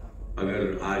 अगर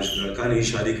आज लड़का नहीं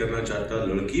शादी करना चाहता,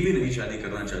 लड़की भी नहीं शादी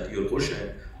करना चाहती और खुश है,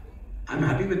 I'm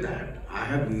happy with that. I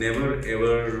have never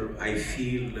ever, I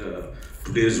feel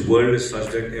today's world is such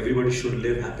that everybody should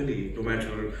live happily, no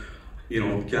matter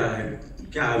क्या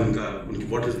है उनका,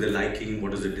 what is their liking,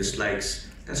 what is their dislikes.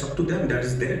 That's up to them. That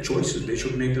is their choices. They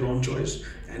should make their own choice.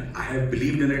 And I have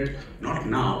believed in it, not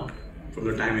now, from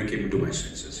the time I came into my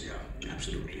senses. Yeah,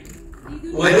 absolutely.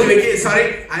 Well, okay, sorry,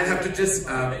 I'll have to just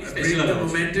bring the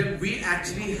momentum. We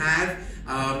actually have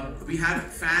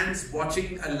fans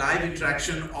watching a live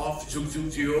interaction of Jug Jugg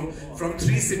Jeeyo from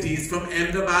 3 cities, from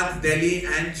Ahmedabad, Delhi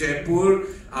and Jaipur.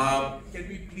 Can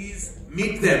we please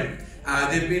meet them?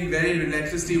 They've been very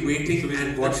relentlessly waiting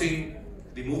and watching.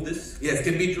 Remove this? Yes,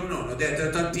 can we? No.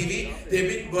 They're on TV. They've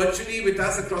been virtually with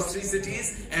us across 3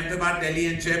 cities, Ahmedabad, Delhi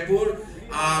and Jaipur.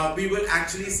 We will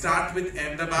actually start with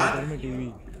Ahmedabad.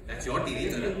 That's your TV,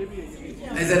 isn't it?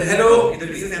 I said hello.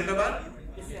 This is Ahmedabad.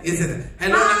 Yes, sir.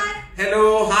 Hello. Hi. Hello.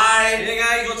 Hi. Hey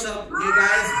guys, what's up? Hey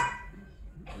guys.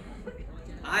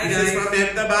 Hi guys. This is from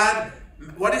Ahmedabad.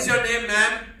 What is your name,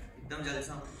 ma'am? Ekdam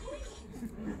jalsa.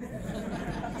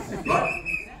 What?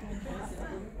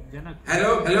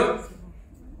 Hello. Hello.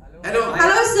 Hello.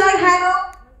 Hello sir,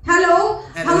 hello.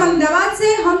 हम अहमदाबाद से,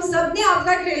 हम सब ने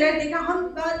आपका trailer देखा, हम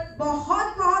बहुत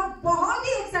बहुत बहुत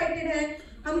ही एक्साइटेड हैं।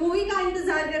 हम मूवी का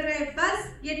इंतजार कर रहे हैं, बस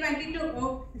ये 22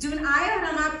 जून आए और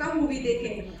हम आपका मूवी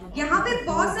देखें। यहाँ पे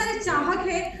बहुत सारे चाहक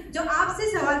हैं जो आपसे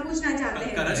सवाल पूछना चाहते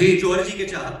हैं। जी, जौहर जी के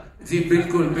चाहत। जी,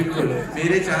 बिल्कुल।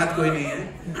 मेरे चाहत कोई नहीं है।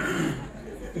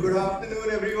 Good afternoon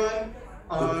everyone.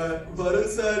 Varun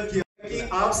sir, कि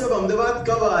आप सब अहमदाबाद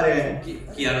कब आ रहे हैं?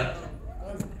 कियारा।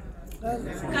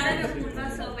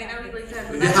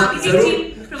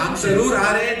 हम जरूर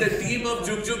आ रहे हैं। The team of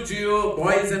Jug Jugg Jeeyo,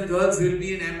 boys and girls, will be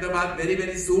in Ahmedabad very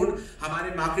very soon.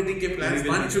 हमारे मार्केटिंग के प्लान्स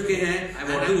बन चुके हैं. And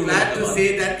I'm glad to say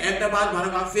that Ahmedabad, one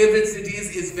of our favorite cities,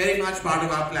 is very much part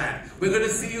of our plan. We're going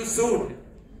to see you soon.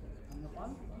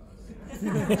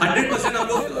 100% हम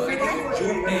लोग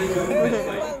जून में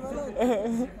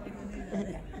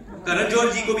करण जौहर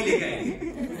जी को भी लेके आएंगे,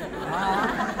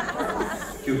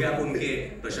 क्योंकि आप उनके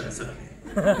प्रशंसक हैं।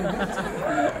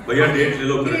 भैया डेट ले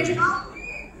लो करण जी।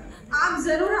 आप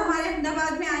जरूर हमारे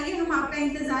अहमदाबाद में आइए, हम आपका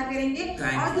इंतजार करेंगे।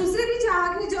 और दूसरे भी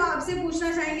चाहक हैं जो आपसे पूछना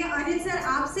चाहेंगे। अनिल सर,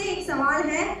 आपसे एक सवाल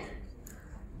है।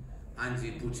 हाँ जी,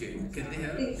 पूछिए। कितने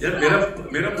हैं? यार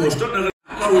मेरा पोस्टर नजर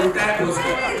उल्टा है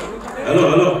पोस्टर। हेलो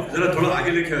जरा थोड़ा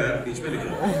आगे लिखा है, बीच में लिखा।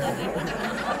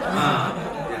 हाँ,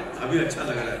 अभी अच्छा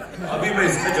लग रहा है। अभी मैं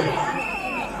इसका जवाब।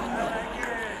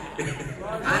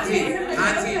 हाँ जी।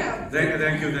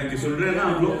 Thank you. सुन रहे हैं ना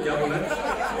आप लोग क्या बोला?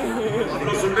 आप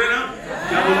लोग सुन रहे हैं ना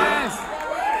क्या बोला?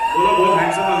 बोलो, बहुत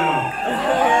हैंडसम लग रहा हूँ।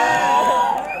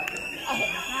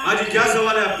 हाँ जी, क्या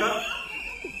सवाल है आपका?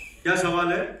 क्या सवाल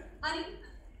है? अरे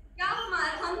क्या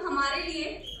हम हमारे लिए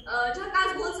झकास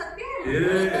बोल सकते हैं?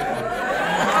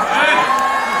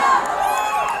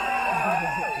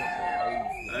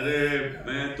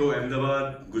 तो अहमदाबाद,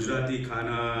 गुजराती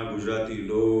खाना, गुजराती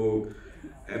लोग,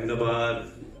 अहमदाबाद,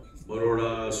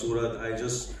 बड़ौदा, सूरत, I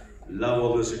just love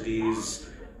all the cities.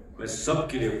 मैं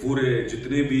सबके लिए, पूरे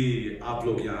जितने भी आप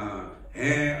लोग यहाँ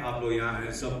हैं, आप लोग यहाँ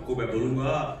हैं, सबको मैं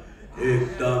बोलूंगा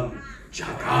एकदम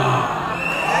झकास।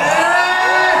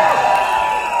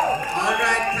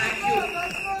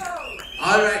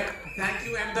 All right, thank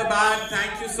you Ahmedabad,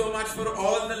 thank you so much for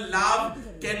all the love.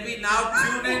 Can we now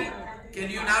tune in? Can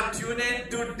you now tune in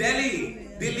to Delhi,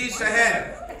 Delhi शहर?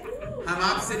 हम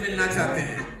आपसे मिलना चाहते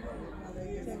हैं।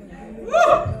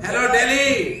 Hello Delhi.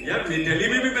 यार दिल्ली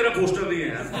में भी मेरा पोस्टर नहीं है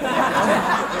यार।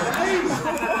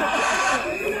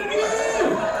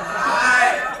 Hi,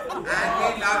 and we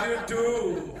love you too.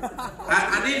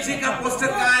 Anil ji का पोस्टर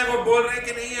कहाँ है? वो बोल रहे हैं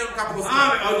कि नहीं है उनका पोस्टर? हाँ,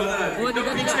 वो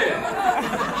पीछे।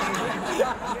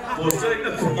 पोस्टर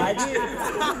एकदम पीछे।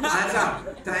 अच्छा,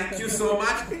 थैंक यू सो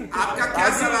मच। आपका क्या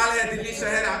सवाल है दिल्ली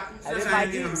शहर? आप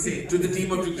चाहेंगे हमसे टू द टीम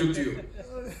ऑफ जुग जुग जियो।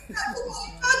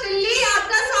 तो दिल्ली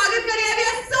आपका स्वागत करें। We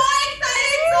are so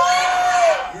excited, so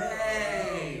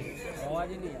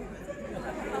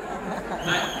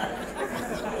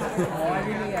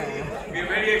We are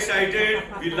very excited.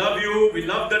 We love you. We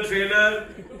love the trailer.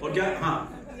 और क्या? हाँ,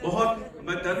 बहुत।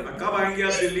 मैं कब आएंगे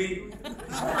आप दिल्ली?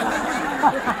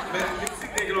 मैं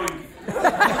लिपस्टिक देख रहा हूँ इनकी।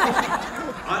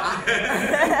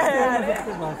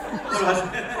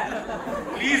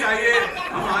 प्लीज आइए,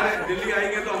 हमारे दिल्ली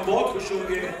आएंगे तो हम बहुत खुश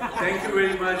होंगे। Thank you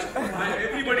very much.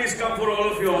 Everybody is come for all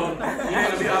of you all. मैं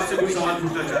अभी आपसे कुछ सवाल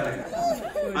पूछना चाह रहे हैं।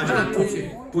 अच्छा,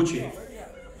 पूछिए।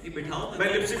 बिठाओ, मैं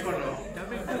लिपस्टिक पढ़ रहा हूँ।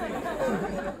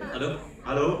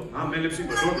 हेलो, हाँ मैं लिपस्टिक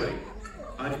पढ़ रहा हूँ।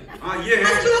 हाँ ये है,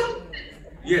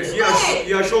 यस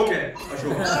ये अशोक है,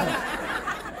 अशोक।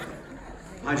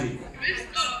 हाँ जी।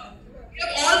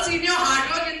 You've all seen your hard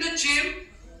work in the gym.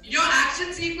 Your action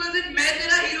sequence in मैं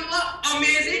तेरा हीरो का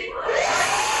amazing.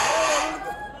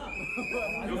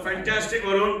 You're fantastic,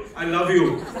 Varun. I love you.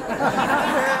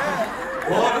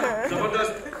 बहुत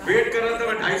जबरदस्त। वेट कर रहा था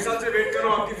मैं, 2.5 साल से वेट कर रहा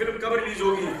हूँ। आपकी फिल्म कब रिलीज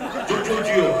होगी? जुग जुग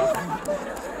जियो।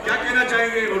 क्या कहना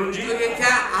चाहेंगे वरुण जी? तो ये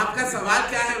क्या आपका सवाल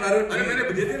क्या है वरुण जी? अरे मैंने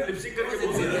भेजे थे लिपस्टिक करके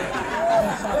बोल दिया।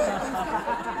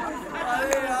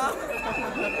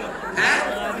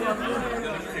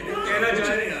 कहना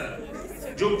चाह रहे हैं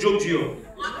जुग जुग जियो।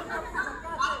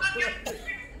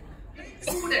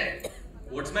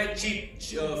 What's my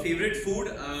favorite food?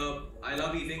 I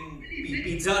love eating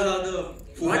pizzas are the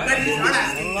food. But he's not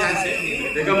asking that.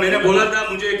 देखा, मैंने बोला था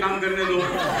मुझे काम करने दो।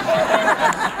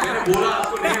 मैंने बोला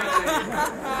आपको नहीं आता है।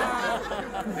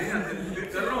 नहीं आता है। फिर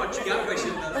कर रहा हूँ। अच्छी क्या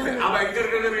क्वेश्चन था? आप एंकर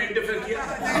करने में इंटरफेयर किया?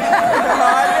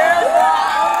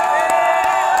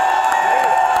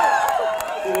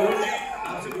 तो वरुण जी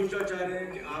आपसे पूछना चाह रहे हैं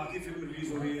कि आपकी फिल्म रिलीज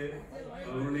हो रही है।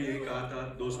 उन्होंने यही कहा था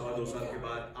 2 साल के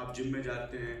बाद आप जिम में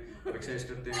जाते हैं, एक्सरसाइज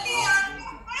करते हैं।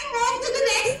 on to the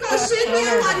next question. We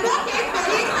have one more case.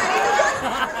 Very excited.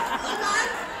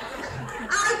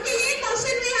 आपके लिए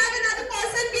question we have another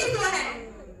person. Please go ahead.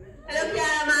 Hello,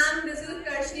 Kiara ma'am. This is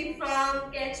Karshni from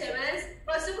KHMS.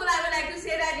 First of all, I would like to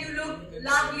say that you look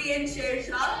lovely in shade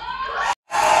shop.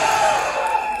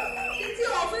 Since you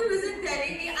often visit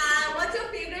Delhi, what's your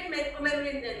favorite memory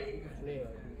in Delhi?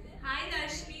 Hi,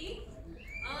 Darshni.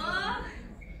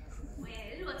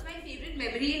 Well, what's my favorite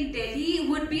memory in Delhi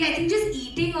would be, I think, just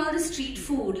eating all the street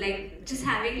food, like just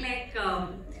having like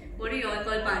what do you all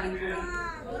call pani puri?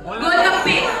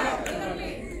 Golgappe.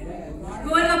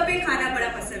 Golgappe खाना बड़ा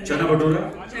पसंद है। चना भटूरा?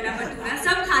 चना भटूरा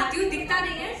सब खाती हूँ, दिखता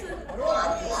नहीं है।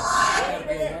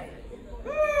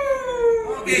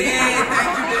 Okay,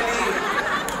 thank you Delhi.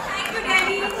 Thank you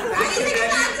Delhi. Thank you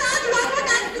Delhi.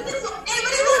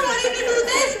 Everyone wanting to do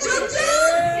this. Jug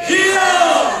Jugg Jeeyo.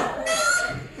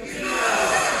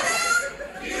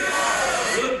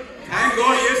 Thank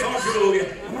God ये सॉन्ग शुरू हो गया।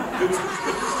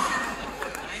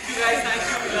 Thank you guys, thank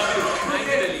you, we love you. Thank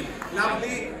you Delhi.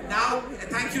 Lovely. Now,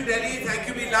 thank you Delhi, thank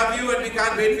you, we love you, and we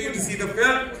can't wait for you to see the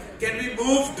film. Can we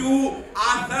move to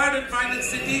our third and final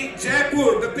city, Jaipur,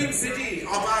 the big city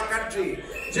of our country,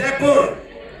 Jaipur.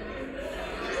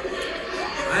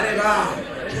 Arey वाह.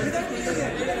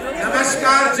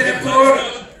 Namaskar Jaipur.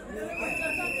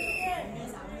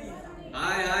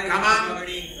 Hi. Come on.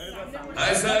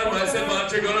 Hi sir, myself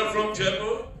Archie Gaurav from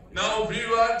Jaipur. Now we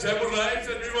are Jaipur Lights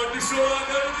and we want to show our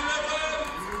country level.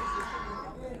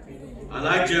 I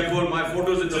like Jaipur. My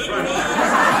photos in the front.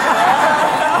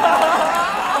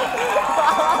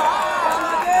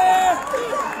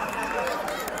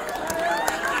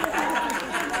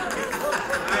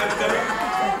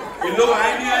 ये लोग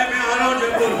आए नहीं आए, मैं आ रहा हूँ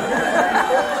Jaipur.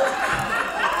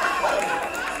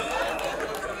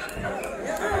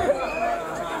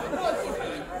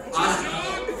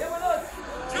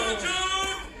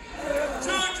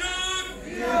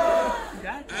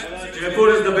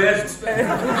 Jaipur is the best.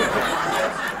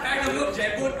 हम लोग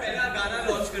जयपुर पहला गाना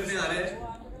लॉन्च करने आ रहे हैं.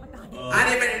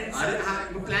 अरे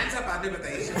प्लान सब बाद में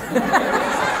बताइए.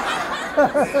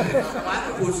 बात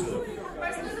तो पूछ लो.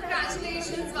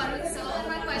 Congratulations, Varun sir.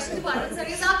 My question to Varun sir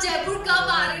is, आप जयपुर कब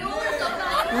आ रहे हो और कब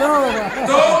आ रहे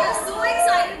हो? So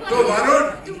excited. तो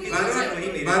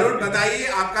वरुण बताइए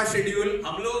आपका शेड्यूल.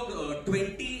 हम लोग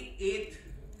 28th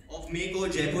of May को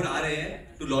जयपुर आ रहे हैं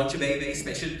to launch a very very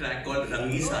special track called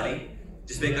रंगी साड़ी,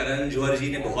 जिसमें करण जौहर जी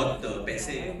ने बहुत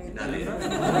पैसे डाले.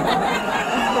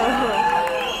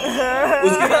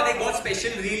 उसके बाद एक बहुत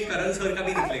स्पेशल रील करण सर का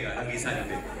भी निकलेगा रंगी साड़ी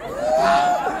पे.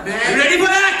 Ready for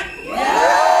that?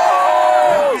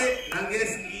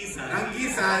 रंगी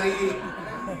साड़ी.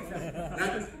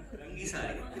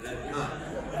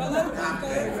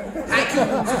 Thank you.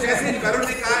 So जैसे वरुण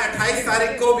ने कहा 28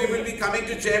 तारीख को we will be coming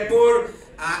to Jaipur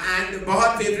and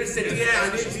बहुत फेवरेट सिटी है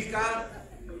अनिल जी का.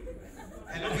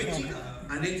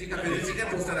 अनिल जी का फेवरेट सिटी है.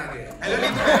 पोस्टर आ गया. Hello,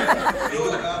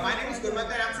 my name is Gurmat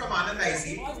and I'm from Anand IC.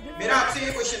 मेरा आपसे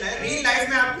ये क्वेश्चन है, रियल लाइफ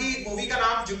में आपकी मूवी का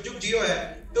नाम जुग जुग जियो है,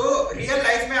 तो रियल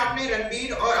लाइफ में आपने रणबीर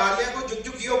और आलिया को जुग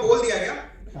जुग जियो बोल दिया क्या?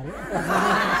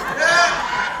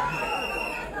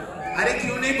 अरे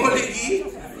क्यों नहीं बोलेगी?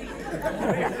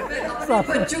 अपने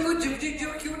बच्चों को जुग जुग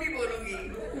जियो क्यों नहीं बोलूंगी?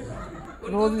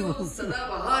 उनको तो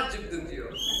सदाबहार जुग जुग जियो.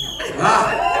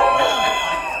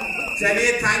 चलिए,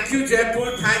 thank you Jaipur.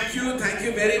 Thank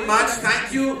you very much. Thank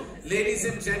you ladies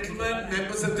and gentlemen,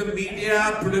 members of the media,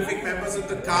 prolific members of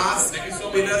the cast,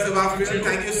 winners of our film.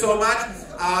 Thank you so much.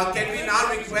 Can we now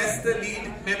request the lead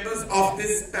members of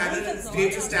this panel and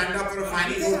stage to stand up for a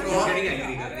final roll call?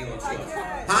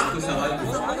 हाँ?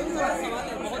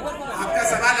 आपका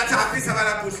सवाल. अच्छा, आपके सवाल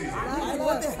आप पूछ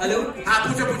लीजिए. Hello. हाँ,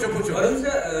 पूछो. वरुण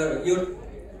सर,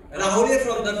 राहुल है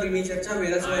फ्रॉम द फिल्मी चर्चा.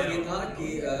 मेरा सवाल ये था कि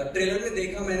ट्रेलर में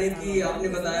देखा मैंने कि आपने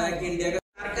बताया कि इंडिया का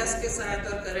आर्कस के साथ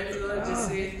और करण जौहर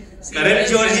जैसे करण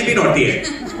जौहर जी भी नॉटी है.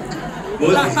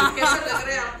 कैसा लग रहा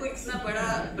है आपको इतना बड़ा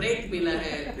ब्रेक मिला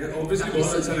है? ऑब्वियसली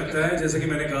बहुत अच्छा लगता है. जैसा कि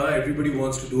मैंने कहा, everybody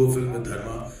wants to do a film with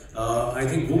Dharma. I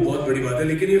think वो बहुत बड़ी बात है.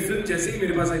 लेकिन ये फिल्म जैसे ही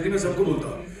मेरे पास आई थी, मैं सबको बोलता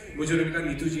हूँ, मुझे उन्होंने कहा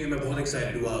नीतू जी मैं बहुत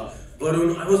एक्साइटेड हुआ. Varun,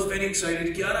 I was very excited.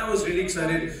 Kiara, I was really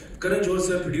excited. Karan Johar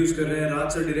sir produce कर रहे हैं, राज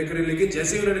सर डायरेक्ट कर रहे हैं. लेकिन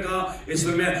जैसे ही उन्होंने कहा इस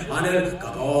फिल्म में अनिल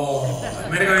कपूर,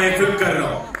 मैंने कहा एक फिल्म कर रहा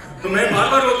हूँ. तो मैं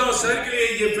बार-बार बोलता हूँ सर के लिए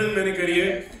ये फिल्म मैंने करी है.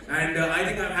 And I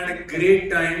think I had a great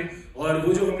time. और वो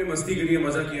जो हमने मस्ती करी है,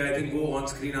 मजा किया, आई थिंक वो ऑन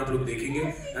स्क्रीन आप लोग देखेंगे.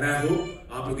 एंड आई होप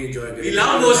आप लोग एंजॉय करेंगे. We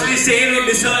love mostly same in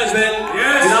Lisa as well.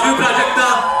 Yes. We love you, Prajakta.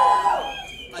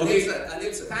 Okay, sir.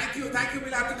 Thank you.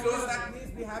 We'll have to close that.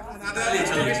 Please, we have another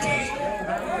activity.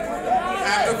 We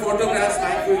have the photographs.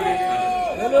 Thank you.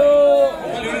 Hello.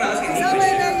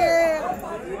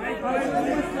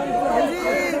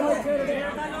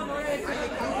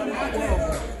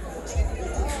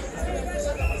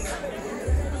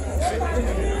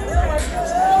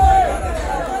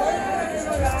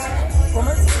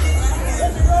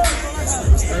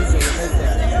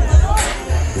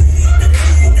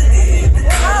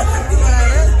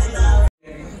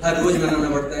 हर रोज बनाना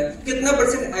पड़ता है. कितना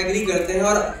 % agree करते हैं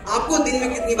और आपको दिन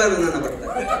में कितनी बार बनाना पड़ता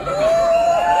है?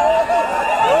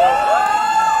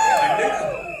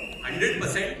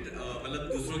 100%. मतलब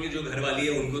दूसरों की जो घर वाली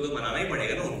है उनको तो बनाना ही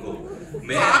पड़ेगा ना उनको.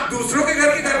 मैं तो आप दूसरों के घर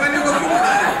की घरवालियों को क्यों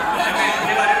बना रहे हैं? मैं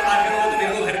अपने बारे में बात करूंगा तो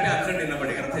मेरे को घर पे आंसर देना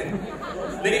पड़ेगा ना.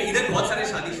 लेकिन इधर बहुत सारे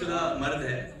शादीशुदा मर्द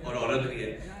है और औरत भी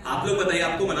है. आप लोग बताइए,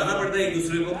 आपको मनाना पड़ता है एक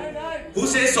दूसरे को? Who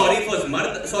says sorry first?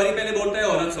 मर्द सॉरी पहले बोलता है,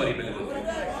 औरत सॉरी पहले बोलता है.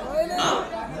 हाँ?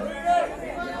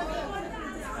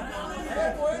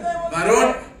 Varun,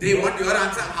 they want your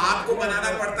answer. आपको बनाना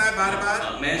पड़ता है बार-बार?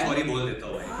 मैं सॉरी बोल देता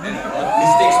हूँ.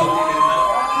 मिस्टेक्स होती है मेरे साथ.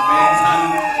 मैं इंसान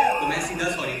हूँ तो मैं सीधा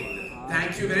सॉरी बोल देता हूँ.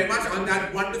 Thank you very much on that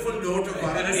wonderful note of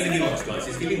Varun.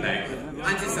 She's feeling bad.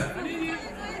 हाँ जी सर.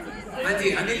 हाँ जी,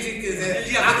 अनिल जी के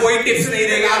जी आप कोई टिप्स नहीं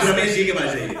देंगे, आप रमेश जी के पास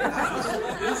जाइए.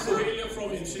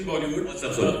 बॉलीवुड.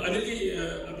 अनिल जी,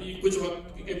 अभी कुछ वक्त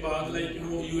के बाद like you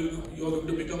know you are going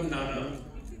to become नाना.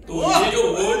 तो ये जो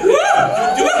वर्ड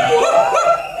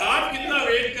आप कितना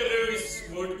वेट कर रहे हो इस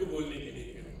वर्ड को बोलने के लिए?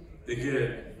 देखिए,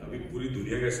 अभी पूरी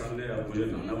दुनिया के सामने आप मुझे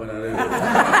नाना बना रहे हो.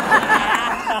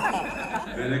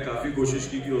 मैंने काफी कोशिश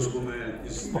की कि उसको मैं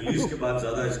इस रिलीज के बाद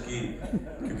ज्यादा इसकी,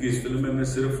 क्योंकि इस फिल्म में मैं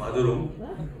सिर्फ फादर हूँ.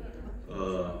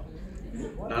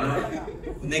 नाना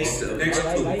नेक्स्ट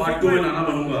पार्ट 2 में नाना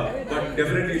बनूंगा. बट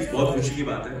डेफिनेटली बहुत खुशी की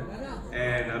बात है.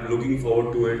 And I'm looking forward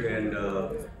to it, and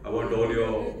I want all your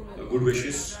good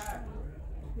wishes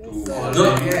to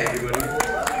everybody.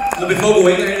 So before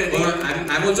going ahead,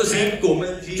 I'm I'm also seeing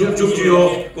Komal ji. Jug Jugg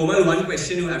Jeeyo. Komal, one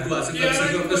question you have to ask him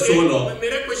after so long.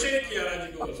 मेरा question है कियारा जी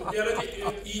को. So Kiara ji,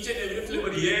 each and every film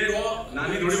और ये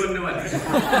नानी थोड़ी बनने वाली है.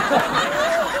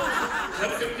 हर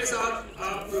फिल्म के साथ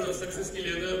आप सक्सेस की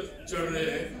लेदर चढ़ रहे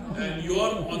हैं, and you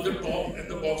are on the top at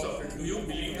the box office. Do you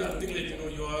believe that thing that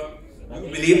you are? You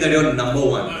believe that you're number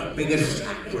one, biggest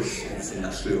actress in this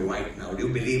industry right now? Do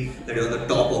you believe that you're on the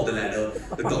top of the ladder,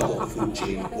 the top of the food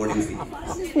chain? What do you feel?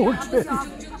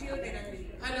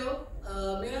 Hello,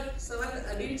 मेरा सवाल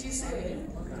अनिल जी से है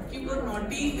कि वो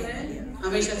naughty है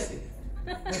हमेशा से.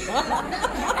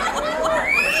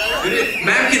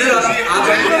 Ma'am किधर आ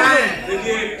गए?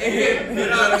 देखिए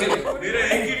मेरा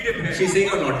एक ही टिप है. She's saying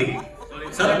you're naughty.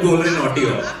 सब बोल रहे naughty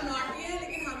हो.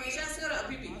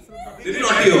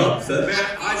 नॉटी हो आप सर.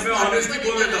 आज मैं ऑनेस्टली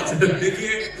बोल देता हूँ. देखिए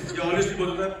ये ऑनेस्टली बोल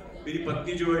देता. मेरी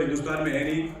पत्नी जो है हिंदुस्तान में है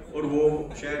नहीं और वो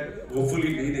शायद होपफुली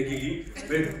नहीं देखेगी.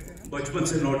 मैं बचपन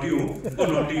से नॉटी हूँ और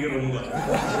नॉटी रहूंगा.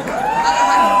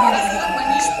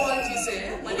 मनीष पॉल जी से.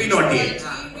 भी नॉटी है.